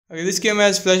Okay, this game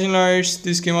has flashing lights.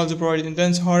 This game also provides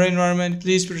intense horror environment.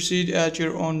 Please proceed at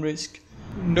your own risk.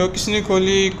 Window किसने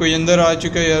खोली? कोई अंदर आ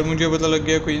चुका है यार, मुझे पता लग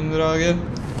गया कोई अंदर आ गया।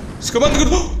 इसको बंद कर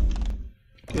दो।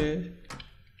 ओके,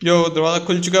 जो दरवाज़ा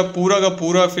खुल चुका है, पूरा का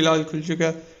पूरा फिलहाल खुल चुका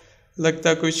है। लगता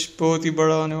है कुछ बहुत ही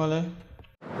बड़ा होने वाला है।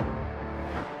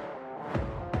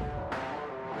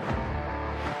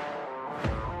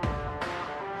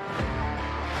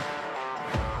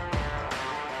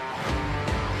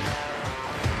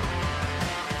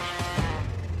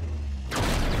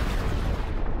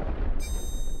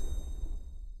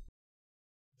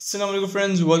 अस्सलाम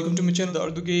friends, welcome to my channel the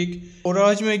Urdu geek. और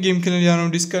आज मैं गेम खेलने जा रहा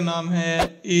हूँ जिसका नाम है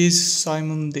इज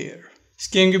साइमन देयर। इस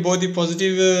गेम की बहुत ही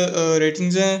पॉजिटिव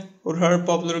रेटिंग्स हैं और हर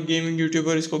पॉपुलर गेमिंग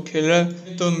यूट्यूबर इसको खेल रहा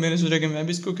है, तो मैंने सोचा कि मैं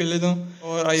भी इसको खेल लेता हूँ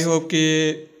और आई होप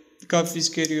कि काफ़ी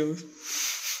स्कैरी हो।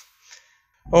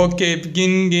 Okay,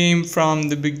 begin game from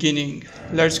the beginning.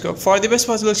 Let's go. For the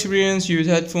best possible experience,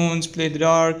 use headphones, play the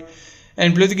dark,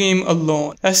 and play the game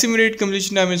alone. Estimated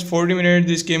completion time is 40 minutes.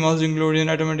 This game also includes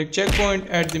an automatic checkpoint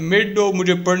at the mid door.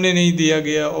 मुझे पढ़ने नहीं दिया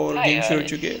गया और game शुरू हो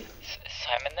चुकी है।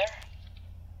 Simon there?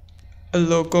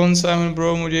 हेलो, कौन साइमन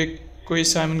ब्रो? मुझे कोई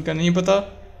साइमन का नहीं पता।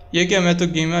 ये क्या, मैं तो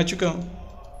गेम में आ चुका हूँ।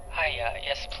 Hi,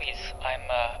 yes, please. I'm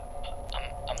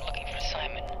looking for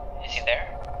Simon. Is he there?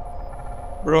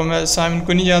 Bro, मैं साइमन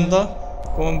को नहीं जानता।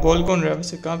 कौन बोल कौन रहा है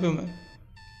वैसे? कहाँ पे हूँ मैं?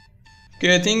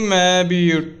 आई थिंक मैं भी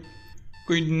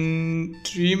कोई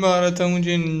ड्रीम आ रहा था,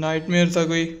 मुझे नाइटमेयर था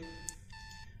कोई।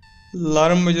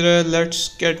 अलार्म बज रहा है। Let's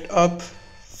get up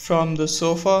from the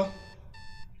sofa.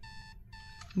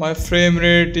 My frame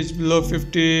rate is below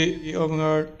 50। Oh my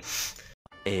God.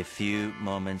 A few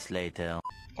moments later.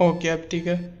 Okay, अब ठीक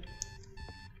है।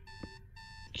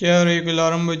 क्या रे, कोई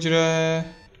अलार्म बज रहा है,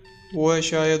 वो है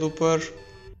शायद ऊपर।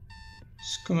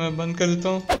 इसको मैं बंद कर देता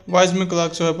हूँ। वाइज में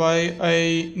clock so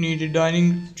I need a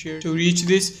dining chair to reach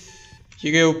this.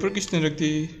 ये गया ऊपर किसने रख दी?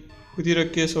 खुद ही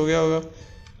रख के सो गया होगा।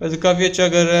 वैसे काफ़ी अच्छा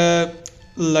घर है,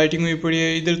 लाइटिंग हुई पड़ी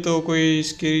है। इधर तो कोई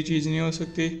स्केरी चीज़ नहीं हो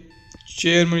सकती।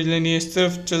 चेयर मुझे लेनी है। इस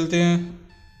तरफ चलते हैं।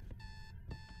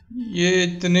 ये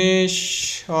इतने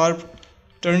शार्प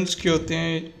टर्न्स के होते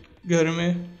हैं घर में।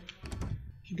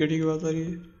 घड़ी की बात आ रही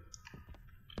है।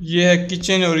 ये है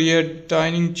किचन और ये है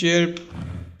dining chair.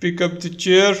 Pick up the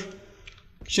chair.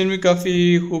 Kitchen भी काफ़ी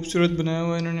खूबसूरत बनाया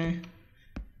हुआ है इन्होंने।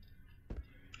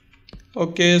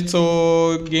 ओके, सो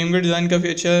गेम का डिज़ाइन काफ़ी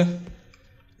अच्छा है,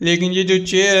 लेकिन ये जो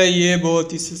चेयर है ये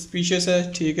बहुत ही सस्पिशियस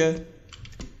है। ठीक है,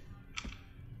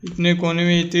 इतने कोने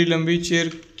में इतनी लंबी चेयर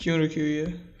क्यों रखी हुई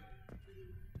है?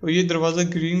 और ये दरवाज़ा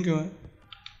ग्रीन क्यों है?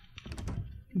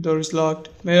 Door is locked.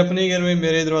 मेरे अपने ही घर में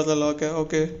मेरे दरवाज़ा लॉक है।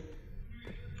 ओके,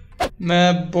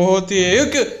 मैं बहुत ही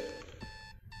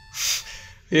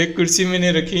एक कुर्सी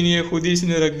मैंने रखी नहीं है, खुद ही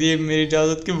इसने रख दी है मेरी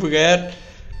इजाज़त के बगैर।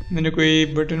 मैंने कोई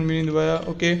बटन भी नहीं दबाया।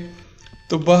 ओके,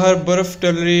 तो बाहर बर्फ़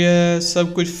डल रही है,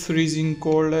 सब कुछ फ्रीजिंग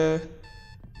कोल्ड है।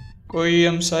 कोई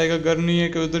हमसाए का घर नहीं है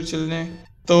कि उधर चल लें।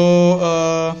 तो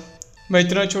मैं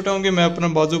इतना छोटा हूँ कि मैं अपना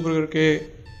बाजू पर करके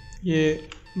ये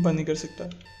बंद नहीं कर सकता।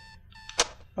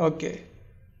 Okay,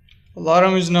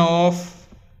 alarm is now of.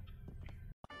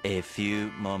 A few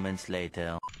moments later.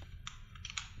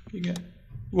 ठीक है,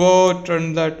 वो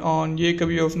टर्न दैट ऑन। ये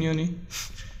कभी ऑफ नहीं होनी।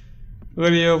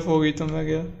 अगर ये ऑफ हो गई तो मैं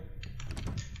गया।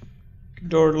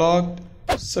 Door locked.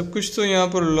 सब कुछ तो यहाँ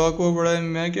पर लॉक हुआ पड़ा है।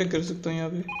 मैं क्या कर सकता हूँ यहाँ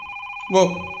पे? वो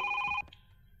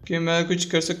कि मैं कुछ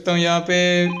कर सकता हूँ यहाँ पे?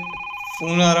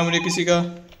 फ़ोन आ रहा मुझे किसी का।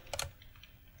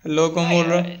 हेलो, कौन बोल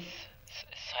रहा है?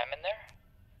 Simon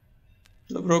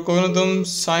there? ब्रो, कौन हो तुम?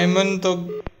 साइमन तो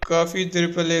काफ़ी देर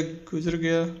पहले गुजर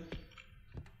गया।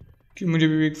 कि मुझे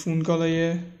भी एक फ़ोन कॉल आई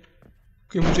है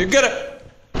कि मुझे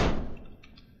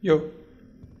यो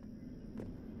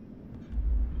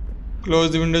Close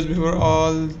the windows before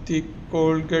all the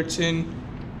cold gets in.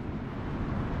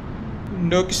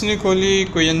 Window किसने खोली?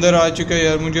 कोई अंदर आ चुका है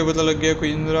यार, मुझे पता लग गया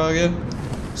कोई अंदर आ गया।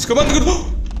 इसको बंद कर दो।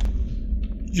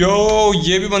 यो,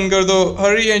 ये भी बंद कर दो।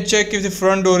 हरी and check if the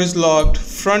front door is locked.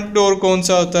 Front door कौन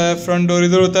सा होता है? फ्रंट डोर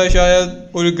इधर होता है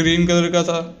शायद, और ग्रीन कलर का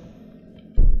था।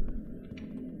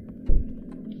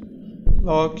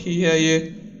 लॉक ही है ये।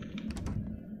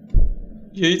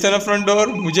 यही था ना फ्रंट डोर?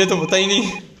 मुझे तो पता ही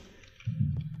नहीं।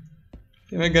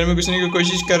 मैं घर में घुसने की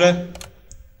कोशिश कर रहा है।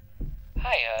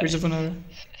 Hi, फिर से फोन आ रहा है।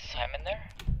 Simon there?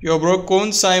 यो ब्रो,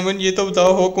 कौन साइमन? ये तो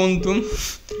बताओ, हो कौन तुम?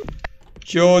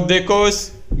 यो देखो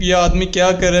ये आदमी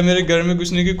क्या कर रहा है, मेरे घर में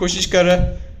घुसने की कोशिश कर रहा है।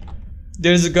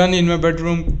 There is a gun in my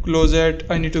bedroom closet,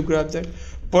 I need to grab that.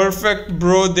 Perfect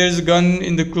bro, there is a gun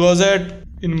in the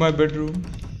closet in my bedroom.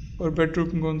 और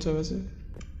बेडरूम कौन सा वैसे?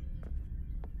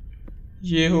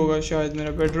 ये होगा शायद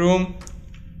मेरा बेडरूम।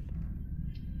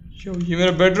 यो, ये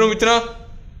मेरा बेडरूम इतना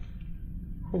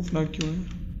खौफनाक क्यों है?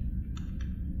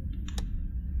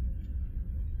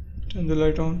 Turn the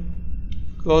light on.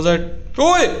 Closet.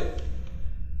 ओए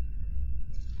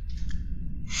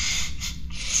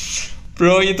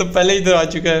ब्रो ये तो पहले इधर आ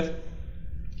चुका है.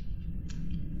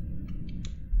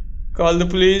 Call the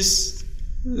police.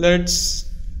 Let's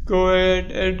go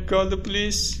ahead and call the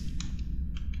police.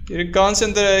 ये कहाँ से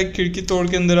अंदर आया? खिड़की तोड़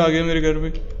के अंदर आ गया मेरे घर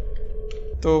में.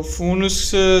 तो फोन उस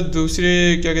दूसरे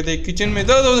क्या कहते हैं किचन में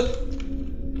था.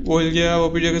 वो हिल गया, वो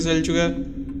भी जगह से हिल चुका है.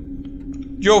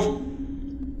 यो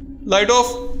light of.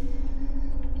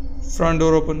 Front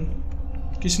door open.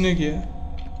 किसने किया?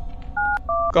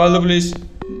 Call the police.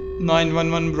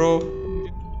 911 ब्रो.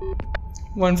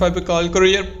 15 पे कॉल करो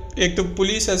यार. एक तो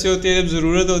पुलिस ऐसे होती है, जब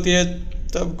ज़रूरत होती है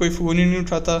तब कोई फ़ोन ही नहीं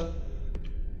उठाता,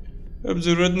 जब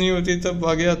ज़रूरत नहीं होती तब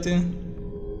आगे आते हैं.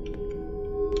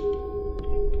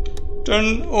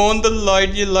 Turn on the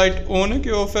light. ये लाइट ऑन है कि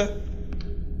ऑफ है?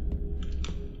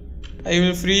 I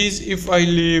will freeze if I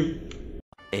leave.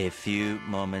 A few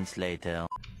moments later.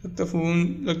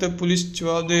 लगता है पुलिस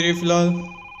जवाब दे रही है फिलहाल.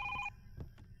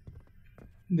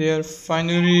 They are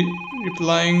finally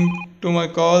replying to my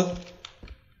call.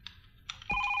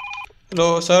 Hello,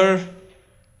 sir.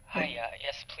 Hi,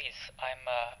 yes, please. I'm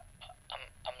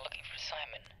looking for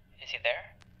Simon. Is he there?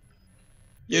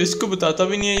 ये इसको बताता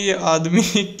भी नहीं है ये आदमी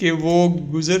कि वो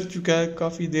गुजर चुका है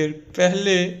काफ़ी देर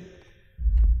पहले.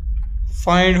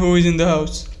 Find who is in the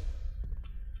house.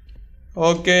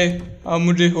 Okay अब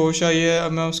मुझे होश आई है.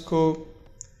 अब मैं उसको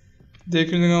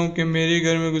देखने लगा हूँ कि मेरे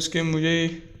घर में घुस के मुझे ही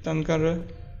तंग कर रहा है.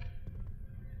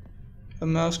 अब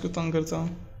मैं उसको तंग करता हूँ.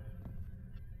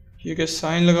 ये क्या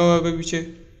साइन लगा हुआ है पीछे?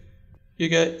 ये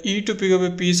क्या? ई to pick up a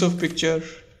piece of picture.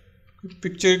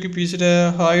 Picture की पीस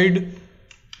है. हाइड.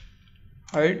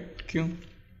 हाइड क्यों?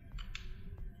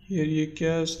 ये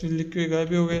क्या? उसने लिख के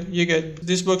गायब हो गया. ये क्या?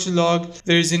 This box lock.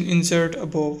 There is an insert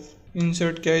above.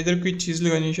 Insert क्या? इधर कोई चीज़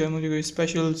लगानी है शायद मुझे. कोई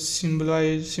स्पेशल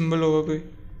सिंबल होगा कोई.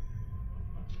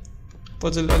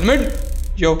 Puzzle element.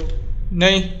 यो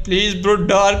नहीं प्लीज़ ब्रो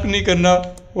डार्क नहीं करना.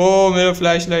 वो मेरा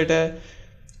फ्लैश लाइट है.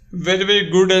 Very very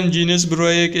good and genius bro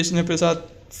है कि इसने अपने साथ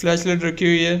फ्लैश लाइट रखी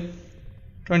हुई है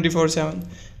 24/7.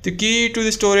 The key to the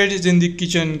storage is in the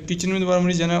kitchen. Kitchen में दोबारा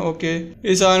मुझे जाना. ओके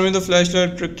इस आर में तो फ्लैश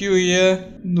लाइट रखी हुई है.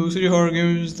 दूसरी हॉरर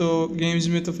गेम्स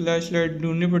में तो फ्लैश लाइट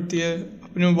ढूंढनी पड़ती है.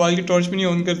 अपने मोबाइल की टॉर्च भी नहीं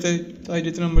ऑन करते चाहे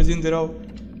जितना मर्जी अंधेरा हो.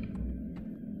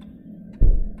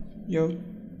 यो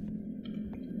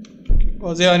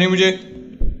आवाज़ें आ रही मुझे.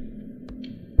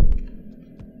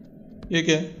 ये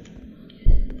क्या है?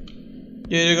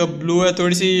 ये जगह ब्लू है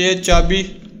थोड़ी सी. ये चाबी.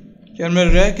 यार मैं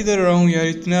रह किधर रहा हूँ यार?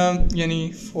 इतना यानी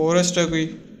फॉरेस्ट है कोई,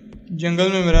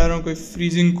 जंगल में मैं रह रहा हूँ. कोई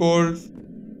फ्रीजिंग कोल्ड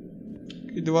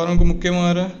की दीवारों को मुक्के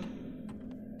मार रहा है.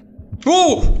 ओ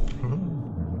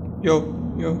यो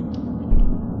यो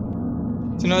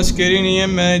इतना स्केरी नहीं है.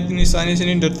 मैं इतनी आसानी से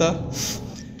नहीं डरता.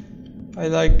 I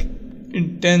like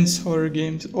intense horror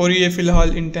games. और ये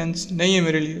फ़िलहाल इंटेंस नहीं है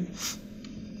मेरे लिए.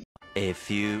 A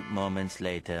few moments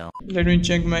later. Let me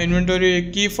check my inventory.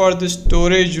 Key for the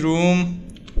storage room.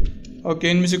 Okay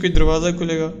इनमें से कोई दरवाज़ा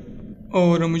खुलेगा.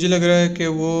 और मुझे लग रहा है कि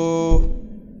वो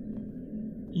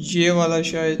ये वाला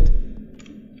शायद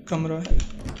कमरा है.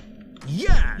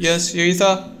 यस यही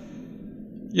था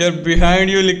यार. बिहाइंड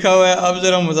यू लिखा हुआ है. अब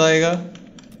ज़रा मज़ा आएगा.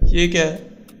 ये क्या है?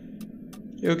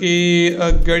 क्योंकि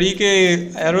घड़ी के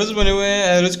एरोज़ बने हुए हैं.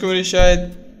 एरोज़ को मेरे शायद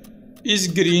इस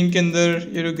ग्रीन के अंदर,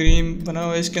 ये जो ग्रीन बना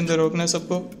हुआ है इसके अंदर रोकना है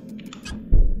सबको.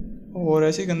 और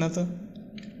ऐसे ही करना था.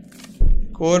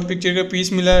 और पिक्चर का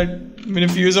पीस मिला है. मैंने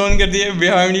फ्यूज ऑन कर दिया.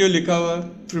 बिहाइंड यू लिखा हुआ.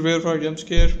 प्रिपेयर फॉर जंप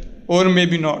स्केयर और may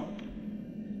be not.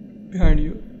 Behind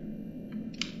you.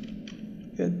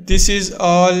 This is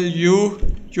all you.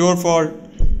 Your fault.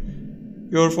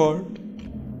 Your fault.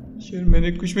 यार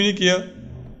मैंने कुछ भी नहीं किया.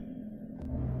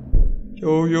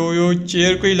 यो यो यो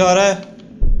चेयर को हिला रहा है.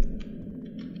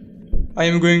 I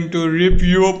am going to rip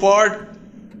you apart.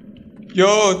 Yo,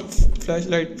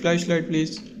 flashlight,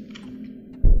 please.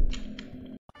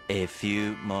 A few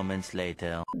moments later.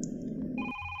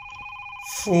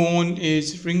 Phone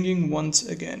is ringing once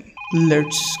again.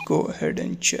 Let's go ahead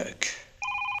and check.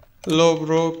 Hello,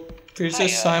 bro. फिर से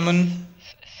Simon.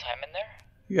 Simon there?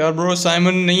 यार bro,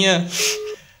 Simon नहीं है.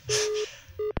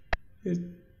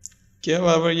 क्या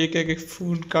बार ये कह के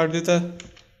phone काट देता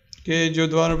कि जो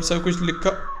द्वार पर सब कुछ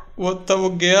लिखा वो तब वो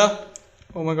गया.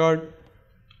 Oh my God.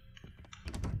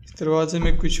 दरवाजे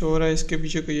में कुछ हो रहा है. इसके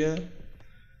पीछे कोई है.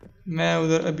 मैं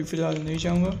उधर अभी फ़िलहाल नहीं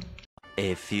जाऊँगा.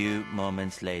 A few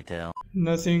moments later.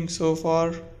 Nothing so फार.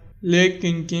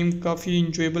 लेकिन गेम काफ़ी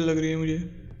इंजॉयबल लग रही है मुझे.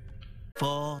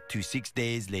 4 to 6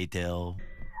 days later.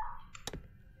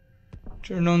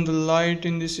 Turn on the light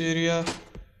in this area.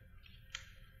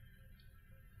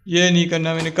 ये नहीं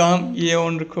करना मैंने काम, ये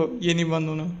ऑन रखो, ये नहीं बंद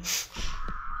होना।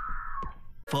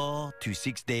 4 to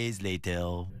 6 days later.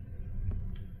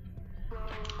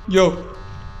 Yo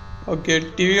okay,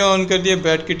 TV on कर दिया,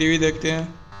 बैठ के टीवी देखते हैं।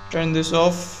 टर्न दिस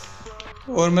ऑफ,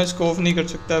 और मैं इसको ऑफ नहीं कर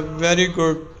सकता। Very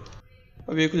good.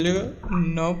 अब ये खुलेगा?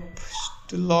 नोप,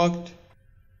 स्टिल लॉक्ड।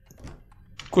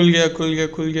 खुल गया खुल गया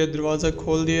खुल गया, दरवाज़ा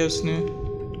खोल दिया उसने।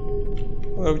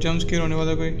 और अब जंप स्केयर होने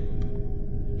वाला कोई।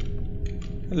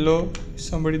 Hello,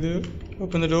 somebody there,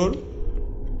 open the door।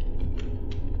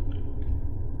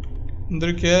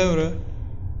 अंदर क्या है हो रहा है?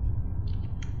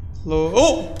 हेलो,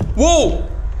 ओह वो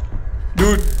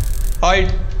dude, hide,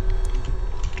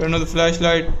 turn off the flash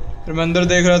light. फिर मैं अंदर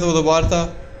देख रहा था, वो तो बाहर था।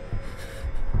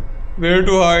 वेयर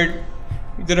टू हाइड,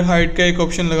 इधर हाइड का एक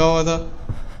ऑप्शन लगा हुआ था,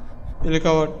 ये लिखा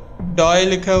हुआ डाई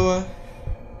लिखा हुआ है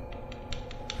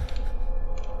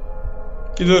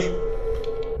इधर।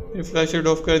 ये फ्लैश लाइट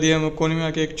ऑफ कर दिया, मैं कोने में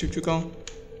आके एक छुप चुका हूँ।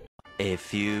 A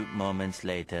few moments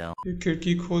later. ये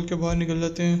खिड़की खोल के बाहर निकल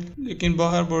जाते हैं, लेकिन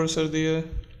बाहर बहुत सर्दी है।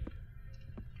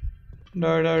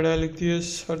 डा डा डा लिखती है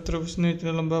हर तरफ उसने,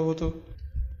 इतना लंबा वो तो।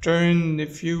 Turn the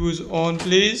fuse on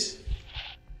please.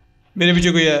 मेरे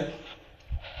पीछे कोई है।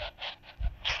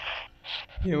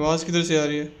 ये आवाज़ किधर से आ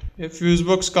रही है? ये फ्यूज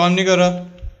बॉक्स काम नहीं कर रहा।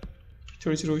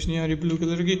 थोड़ी सी रोशनी आ रही ब्लू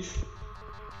कलर की।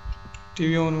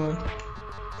 टीवी ऑन हुआ है।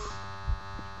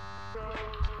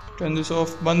 टर्न दिस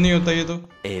ऑफ, बंद नहीं होता ये तो।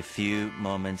 A few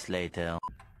moments later.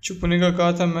 छुपने का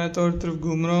कहा था, मैं तो हर तरफ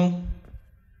घूम रहा हूँ।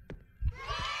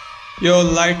 यो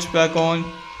लाइट्स बैक ऑन।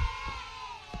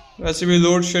 वैसे भी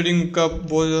लोड शेडिंग का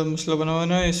बहुत ज़्यादा मसला बना हुआ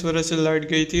ना, इस वजह से लाइट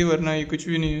गई थी, वरना ये कुछ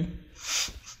भी नहीं है।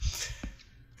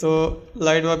 तो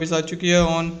लाइट वापस आ चुकी है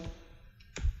ऑन।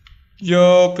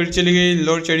 यो फिर चली गई,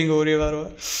 लोड शेडिंग हो रही है बार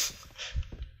बार।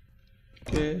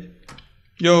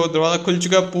 यो दरवाज़ा खुल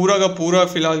चुका है, पूरा का पूरा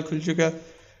फिलहाल खुल चुका है।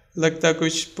 लगता है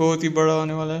कुछ बहुत ही बड़ा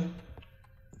होने वाला है।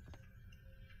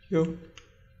 यो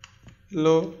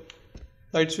लो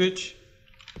लाइट स्विच।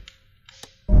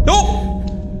 नो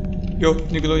यो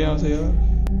निकलो यहाँ से यार।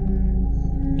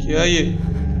 क्या ये?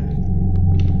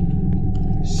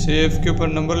 सेफ के ऊपर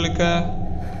नंबर लिखा है,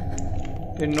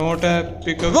 ये नोट है,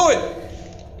 पिकअप। ओए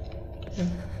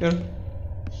यार,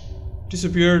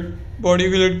 डिसअपीयर्ड, बॉडी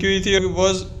भी लटकी हुई थी।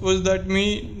 Was that me?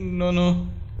 No no,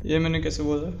 ये मैंने कैसे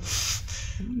बोला?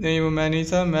 नहीं वो मैं नहीं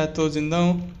था, मैं तो जिंदा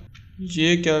हूँ।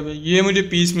 ये क्या है? ये मुझे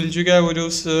पीस मिल चुका है, वो जो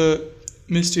उस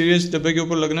मिस्टीरियस डब्बे के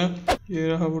ऊपर लगना। ये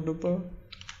रहा वो डब्बा।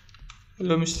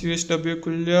 हेलो मिस्टीरियस डब्बे,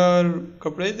 खुल जा। और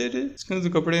कपड़े दे रहे, इसके अंदर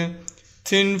तो कपड़े हैं।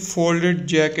 थिन फोल्डेड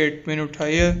जैकेट मैंने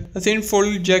उठाई है। A thin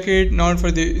folded jacket,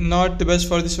 not the best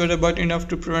for this weather, but enough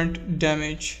to prevent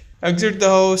damage. Exit the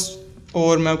house।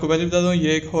 और मैं आपको पहले बता दूँ,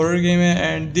 ये एक हॉरर गेम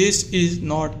है and this is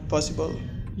not possible.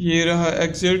 ये रहा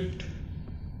एग्जिट।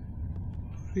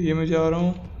 ये मैं जा रहा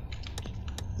हूँ,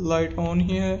 लाइट ऑन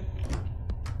ही है।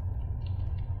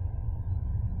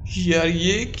 यार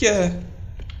ये क्या है?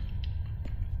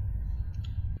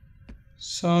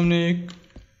 सामने एक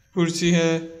कुर्सी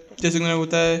है, जैसे कि मैंने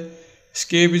बताया,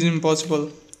 escape is impossible।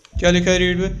 क्या लिखा है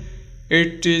रीड पे?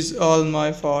 It is all my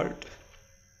fault।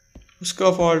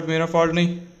 उसका फॉल्ट, मेरा फॉल्ट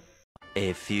नहीं।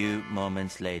 A few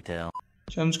moments later.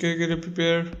 Jump scare के लिए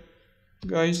प्रिपेयर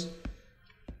गाइस।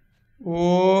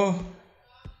 ओह,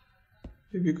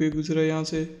 ये भी कोई गुजरा यहाँ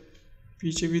से।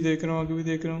 पीछे भी देख रहा हूँ, आगे भी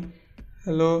देख रहा हूँ।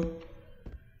 हेलो,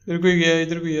 इधर कोई गया,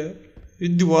 इधर कोई है। ये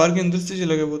दीवार के अंदर से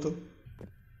चला गया वो तो।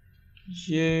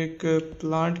 ये एक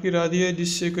प्लांट गिरा दिया है,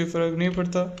 जिससे कोई फर्क नहीं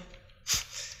पड़ता।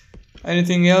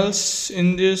 Anything else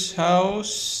in this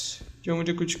house जो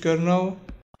मुझे कुछ करना हो?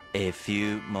 A few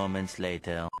moments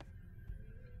later.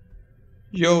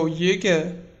 यो ये क्या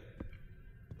है?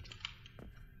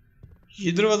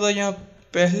 ये दरवाज़ा यहाँ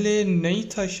पहले नहीं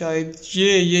था शायद।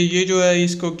 ये जो है,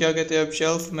 इसको क्या कहते हैं? अब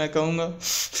शेल्फ मैं कहूँगा।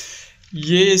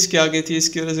 ये इसके आगे थी,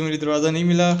 इसकी वजह से मुझे दरवाज़ा नहीं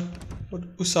मिला,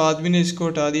 और उस आदमी ने इसको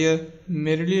हटा दिया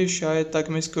मेरे लिए शायद,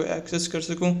 ताकि मैं इसको एक्सेस कर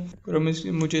सकूं। और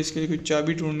मुझे इसके लिए कुछ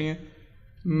चाबी ढूंढनी है।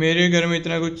 मेरे घर में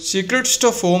इतना कुछ secret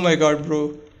stuff. Oh my God bro,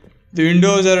 the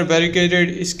Windows are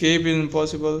barricaded, escape is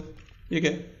impossible. ये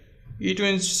क्या? ई to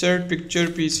insert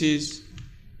picture PCs,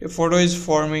 A photo is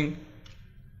forming.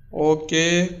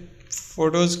 Okay,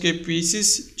 photos के पीसीस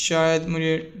शायद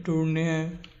मुझे ढूंढने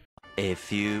हैं। A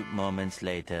few moments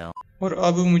later. और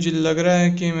अब मुझे लग रहा है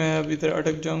कि मैं अब इधर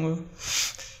अटक जाऊंगा।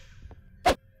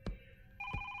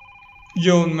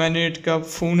 यो मैनेट का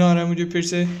फ़ोन आ रहा है मुझे फिर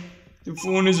से। The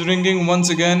phone is ringing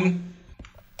once again.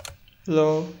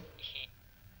 Hello.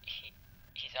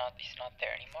 He's not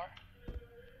there anymore.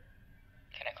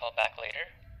 Can I call back later?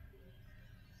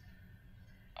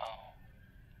 Oh.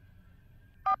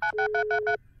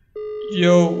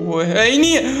 यो वो है ही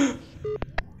नहीं है।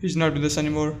 He's not with us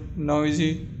anymore. Now is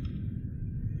he?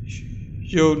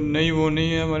 यो नहीं, वो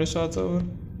नहीं है हमारे साथ। और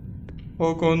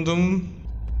वो कौन तुम?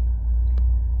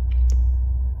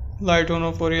 लाइट ऑन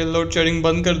ऑफ हो रही है। लोड शेडिंग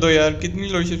बंद कर दो यार, कितनी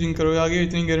लोड शेडिंग करोगे आगे,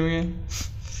 इतनी गर्मी है।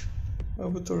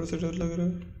 अब थोड़ा सा डर लग रहा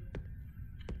है।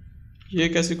 ये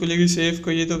कैसे खुलेगी सेफ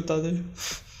को, ये तो बता दे।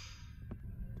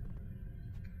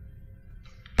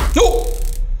 No!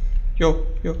 Yo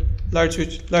yo light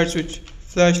switch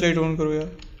flash light on करो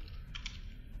यार।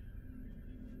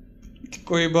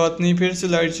 कोई बात नहीं, फिर से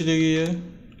लाइट चली गई है।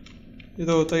 ये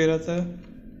तो होता ही रहता है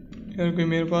यार। कोई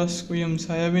मेरे पास कोई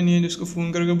हमसाया भी नहीं है जिसको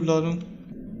फ़ोन करके बुला लूँ।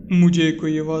 मुझे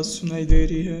कोई आवाज़ सुनाई दे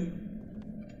रही है।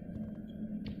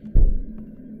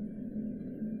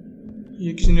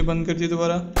 ये किसी ने बंद कर दिया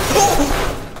दोबारा।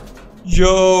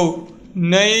 यो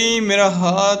नहीं, मेरा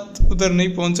हाथ उधर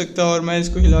नहीं पहुंच सकता और मैं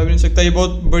इसको हिला भी नहीं सकता। ये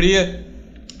बहुत बड़ी है।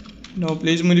 नो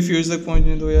प्लीज़ मुझे फ्यूज तक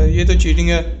पहुंचने दो यार, ये तो चीटिंग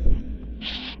है।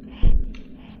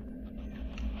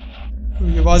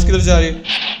 ये आवाज़ किधर से आ रही है?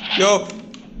 यो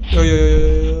यो यो यो,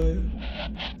 यो, यो, यो।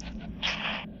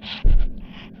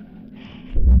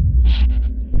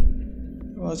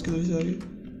 आवाज़ किधर से आ रही है?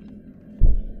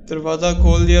 दरवाज़ा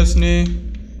खोल दिया उसने।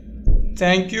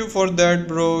 Thank you for that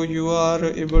bro, you are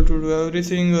able to do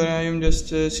everything और I am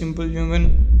just a simple human।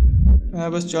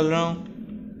 मैं बस चल रहा हूँ।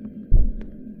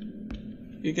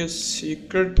 ये क्या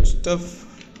सीक्रेट स्टफ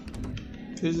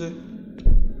फिर से?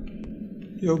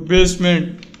 यो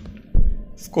basement,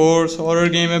 of course horror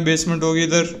game है, बेसमेंट होगी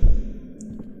इधर।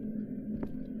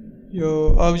 यो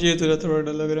अब ये तो थोड़ा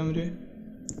डर लग रहा है मुझे।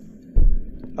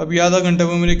 अभी आधा घंटा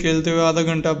वो मुझे खेलते हुए, आधा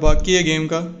घंटा बाकी है गेम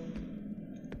का।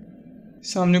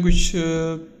 सामने कुछ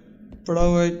पड़ा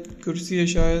हुआ है, कुर्सी है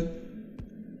शायद।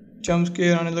 जंप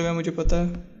स्केयर आने लगा मुझे पता है।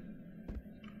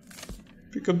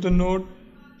 Pick up the note.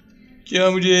 क्या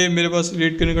मुझे मेरे पास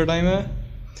रीड करने का टाइम है?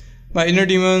 My inner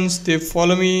demons they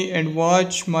follow me and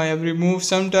watch my every move,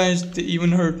 sometimes they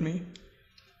even hurt me.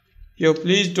 Yo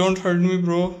please don't hurt me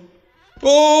bro.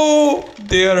 Oh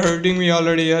they are hurting me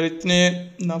already यार, इतने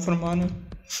नाफरमान है।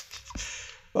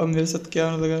 अब मेरे साथ क्या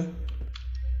होने लगा?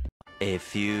 A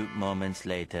few moments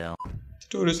later.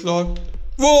 Door is locked.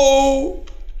 Whoa!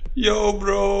 Yo,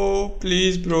 bro.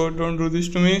 Please, bro, don't do this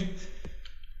to me.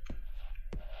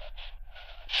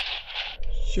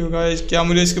 Yo, guys, क्या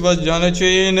मुझे इसके पास जाना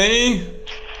चाहिए? नहीं.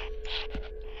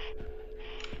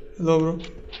 Hello, bro.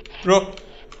 Bro,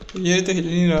 ये तो हिल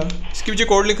नहीं रहा। इसके पीछे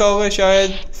कोड लिखा होगा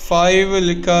शायद, 5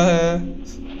 लिखा है।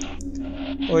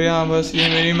 और यहाँ बस ये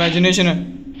मेरी इमेजिनेशन है।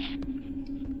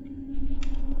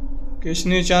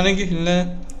 किसने अचानक ही हिलना है,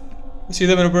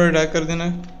 सीधा मेरे ऊपर अटैक कर देना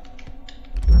है।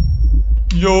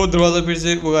 यो दरवाजा फिर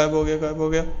से गायब हो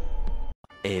गया।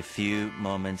 A few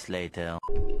moments later.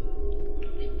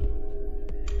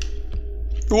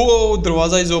 ओ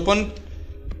दरवाजा is open.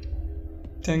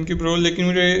 Thank you bro, लेकिन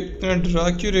मुझे इतना डरा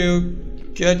क्यों रहे हो?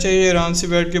 क्या चाहिए? आराम से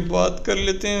बैठ के बात कर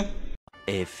लेते हैं।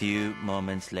 A few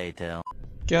moments later.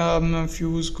 क्या अब मैं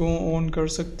फ्यूज को ऑन कर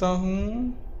सकता हूँ?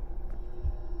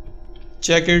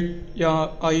 जैकेट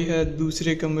यहाँ आई है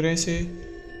दूसरे कमरे से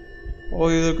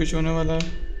और इधर कुछ होने वाला है।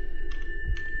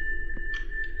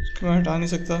 इसको मैं हटा नहीं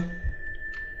सकता।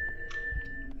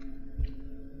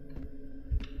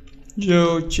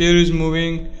 जो चेयर इज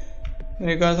मूविंग,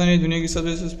 मैंने कहा था नहीं दुनिया की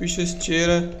सबसे सस्पिशियस चेयर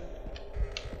है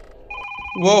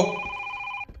वो।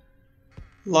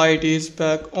 Light is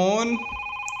back on.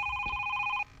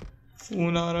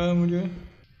 Phone आ रहा है मुझे।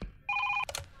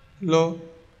 लो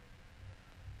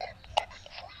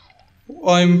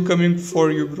I am coming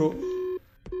for you bro.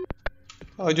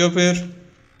 आ जाओ फिर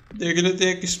देख लेते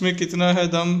हैं किसमें कितना है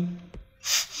दम।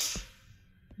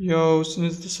 या उसने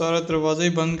तो सारा दरवाजा ही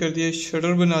बंद कर दिया,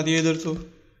 शटर बना दिया इधर तो।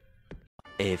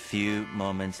 A few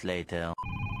moments later.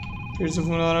 फिर से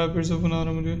फोन आ रहा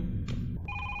है मुझे।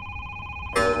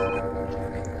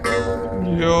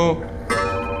 यो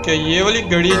क्या ये वाली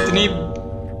घड़ी इतनी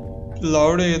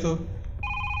लाउड है? ये तो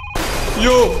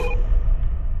यो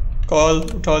कॉल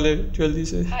उठा ले जल्दी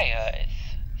से। Hi,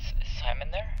 is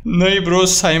Simon there? नहीं ब्रो,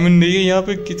 साइमन नहीं है यहाँ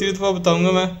पे। कितनी दफ़ा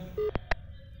बताऊंगा मैं?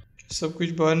 सब कुछ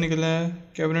बाहर निकला है,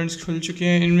 कैबिनेट्स खुल चुके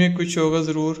हैं, इनमें कुछ होगा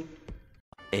ज़रूर।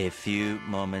 A few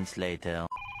moments later.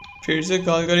 फिर से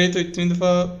कॉल करे तो इतनी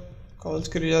दफ़ा कॉल्स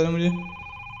करे जा रहा है मुझे।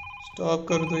 स्टॉप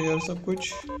कर दो यार सब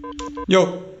कुछ। यो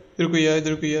इधर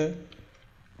कोई है।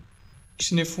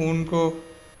 किसी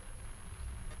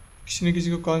ने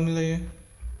किसी को कॉल मिलाई है।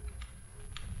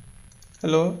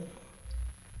 Hello,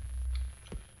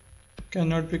 can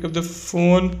not pick up the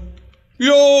phone.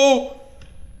 यो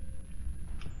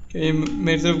क्या ये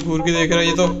मेरी तरफ घूर के देख रहा है?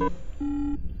 ये तो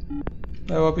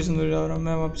मैं वापस अंदर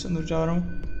जा रहा हूँ।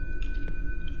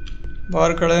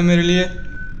 बाहर खड़ा है मेरे लिए।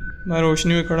 मैं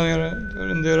रोशनी में खड़ा यार,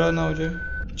 अंधेरा ना हो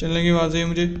जाए। चलने की आवाज़ है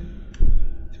मुझे,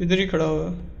 इधर ही खड़ा हुआ।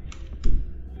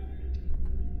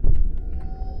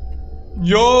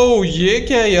 यो ये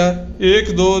क्या है यार?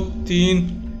 1 2 3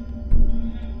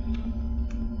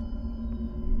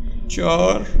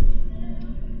 4।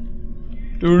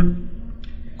 डूड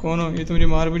कौन हो? ये तो मुझे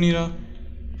मार भी नहीं रहा।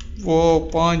 वो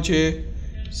 5 6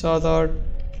 7 8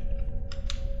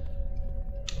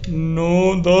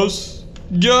 9 10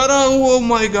 11। ओ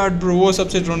माय गॉड ब्रो, वो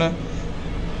सबसे ड्रोन है।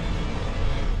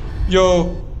 यो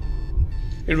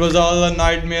it was all a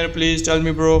nightmare, please tell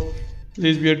me bro,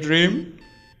 please be a dream,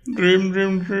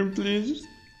 dream please.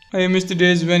 I miss the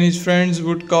days when his friends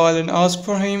would call and ask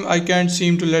for him. I can't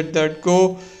seem to let that go.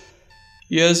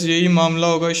 Yes, यही मामला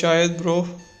होगा शायद bro.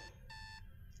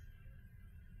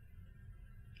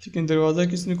 लेकिन दरवाज़ा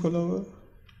किसने खोला हुआ?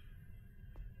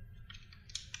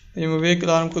 I'm awake,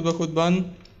 alarm खुद ब खुद बंद।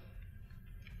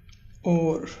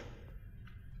 और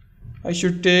I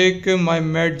should take my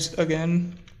meds again.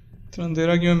 इतना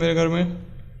अंधेरा क्यों है मेरे घर में?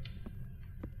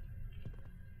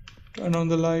 Turn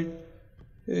on the light.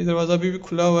 ये दरवाज़ा अभी भी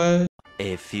खुला हुआ है।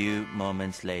 A few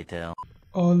moments later.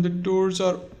 All the doors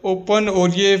are open। और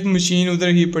ये मशीन उधर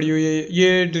ही पड़ी हुई है।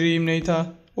 ये ड्रीम नहीं था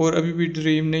और अभी भी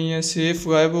ड्रीम नहीं है। सेफ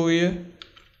गायब हो गई है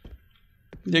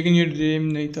लेकिन ये ड्रीम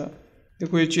नहीं था।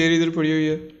 देखो ये चेयर इधर पड़ी हुई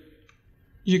है,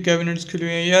 ये कैबिनेट्स खुले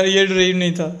हुए हैं। यार ये ड्रीम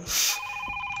नहीं था,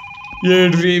 ये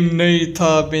ड्रीम नहीं था,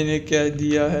 मैंने कह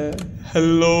दिया है।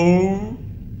 Hello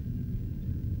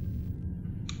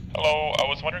Hello, I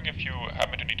was wondering if you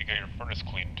happen to need to get your furnace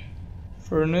cleaned.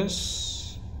 Furnace.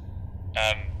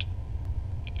 And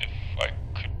if I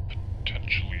could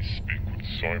potentially speak with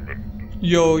Simon.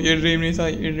 यो ये ड्रीम नहीं था,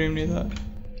 ये ड्रीम नहीं था।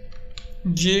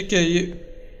 ये क्या? ये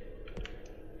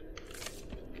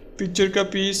पिक्चर का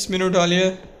पीस मैंने उठा लिया।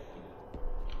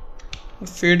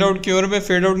 फेड आउट क्यों? मैं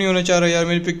फेड आउट नहीं होना चाह रहा यार,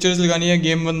 मेरी पिक्चर्स लगानी है।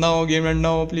 गेम बंद ना हो, गेम एंड ना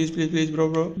हो, please please please bro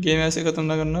bro, game ऐसे ख़त्म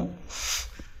ना करना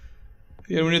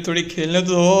यार, मुझे थोड़ी खेलने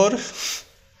तो। और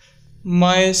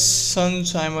माई सन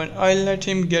Simon, I let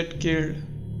him get killed.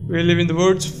 We live in the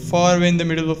woods far away in the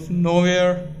middle of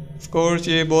nowhere. Of course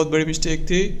ये बहुत बड़ी मिस्टेक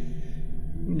थी।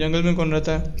 जंगल में कौन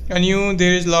रहता है? I knew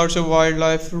there is lots of wild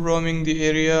life roaming the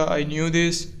area, I knew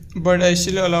this, but I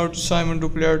still allowed Simon to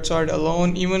play outside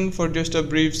alone, even for just a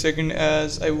brief second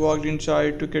as I walked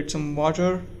inside to get some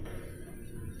water.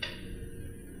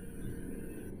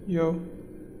 Yo,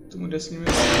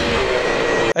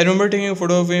 I remember taking a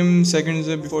photo of him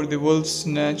seconds before the wolves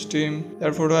snatched him.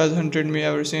 That photo has haunted me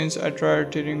ever since. I tried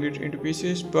tearing it into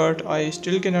pieces, but I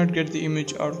still cannot get the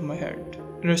image out of my head.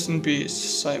 Rest in peace,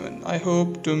 Simon. I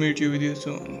hope to meet you with you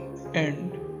soon.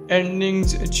 End.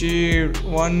 Endings achieved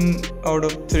 1 out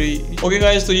of 3. Okay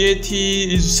guys, तो ये थी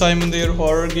Simon there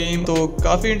horror game. तो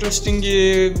काफ़ी interesting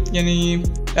ये, यानी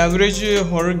average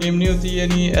horror game नहीं होती,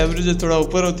 यानी एवरेज थोड़ा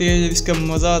ऊपर होती है, जिसका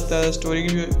मज़ा आता है। स्टोरी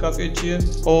भी काफ़ी अच्छी है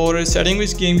और सेटिंग भी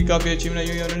इस गेम की काफ़ी अच्छी बनाई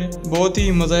हुई है उन्होंने। बहुत ही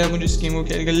मज़ा आया मुझे इस गेम को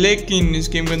खेल कर। लेकिन इस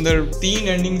गेम के अंदर 3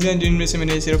 एंडिंग्स हैं जिनमें से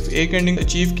मैंने सिर्फ 1 एंडिंग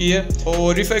अचीव की है।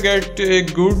 और if I get a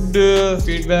good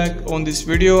feedback on this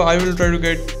video, I will try to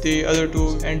get the other 2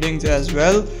 endings as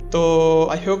well. तो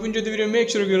I hope enjoy the video, make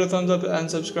sure give a thumbs up and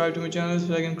subscribe to my channel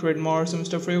so I can create more some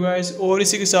stuff for you guys. और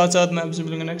इसी के साथ साथ मैं आपसे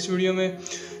मिलूंगा next video में।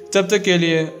 तब तक के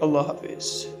लिए अल्लाह हाफिज़।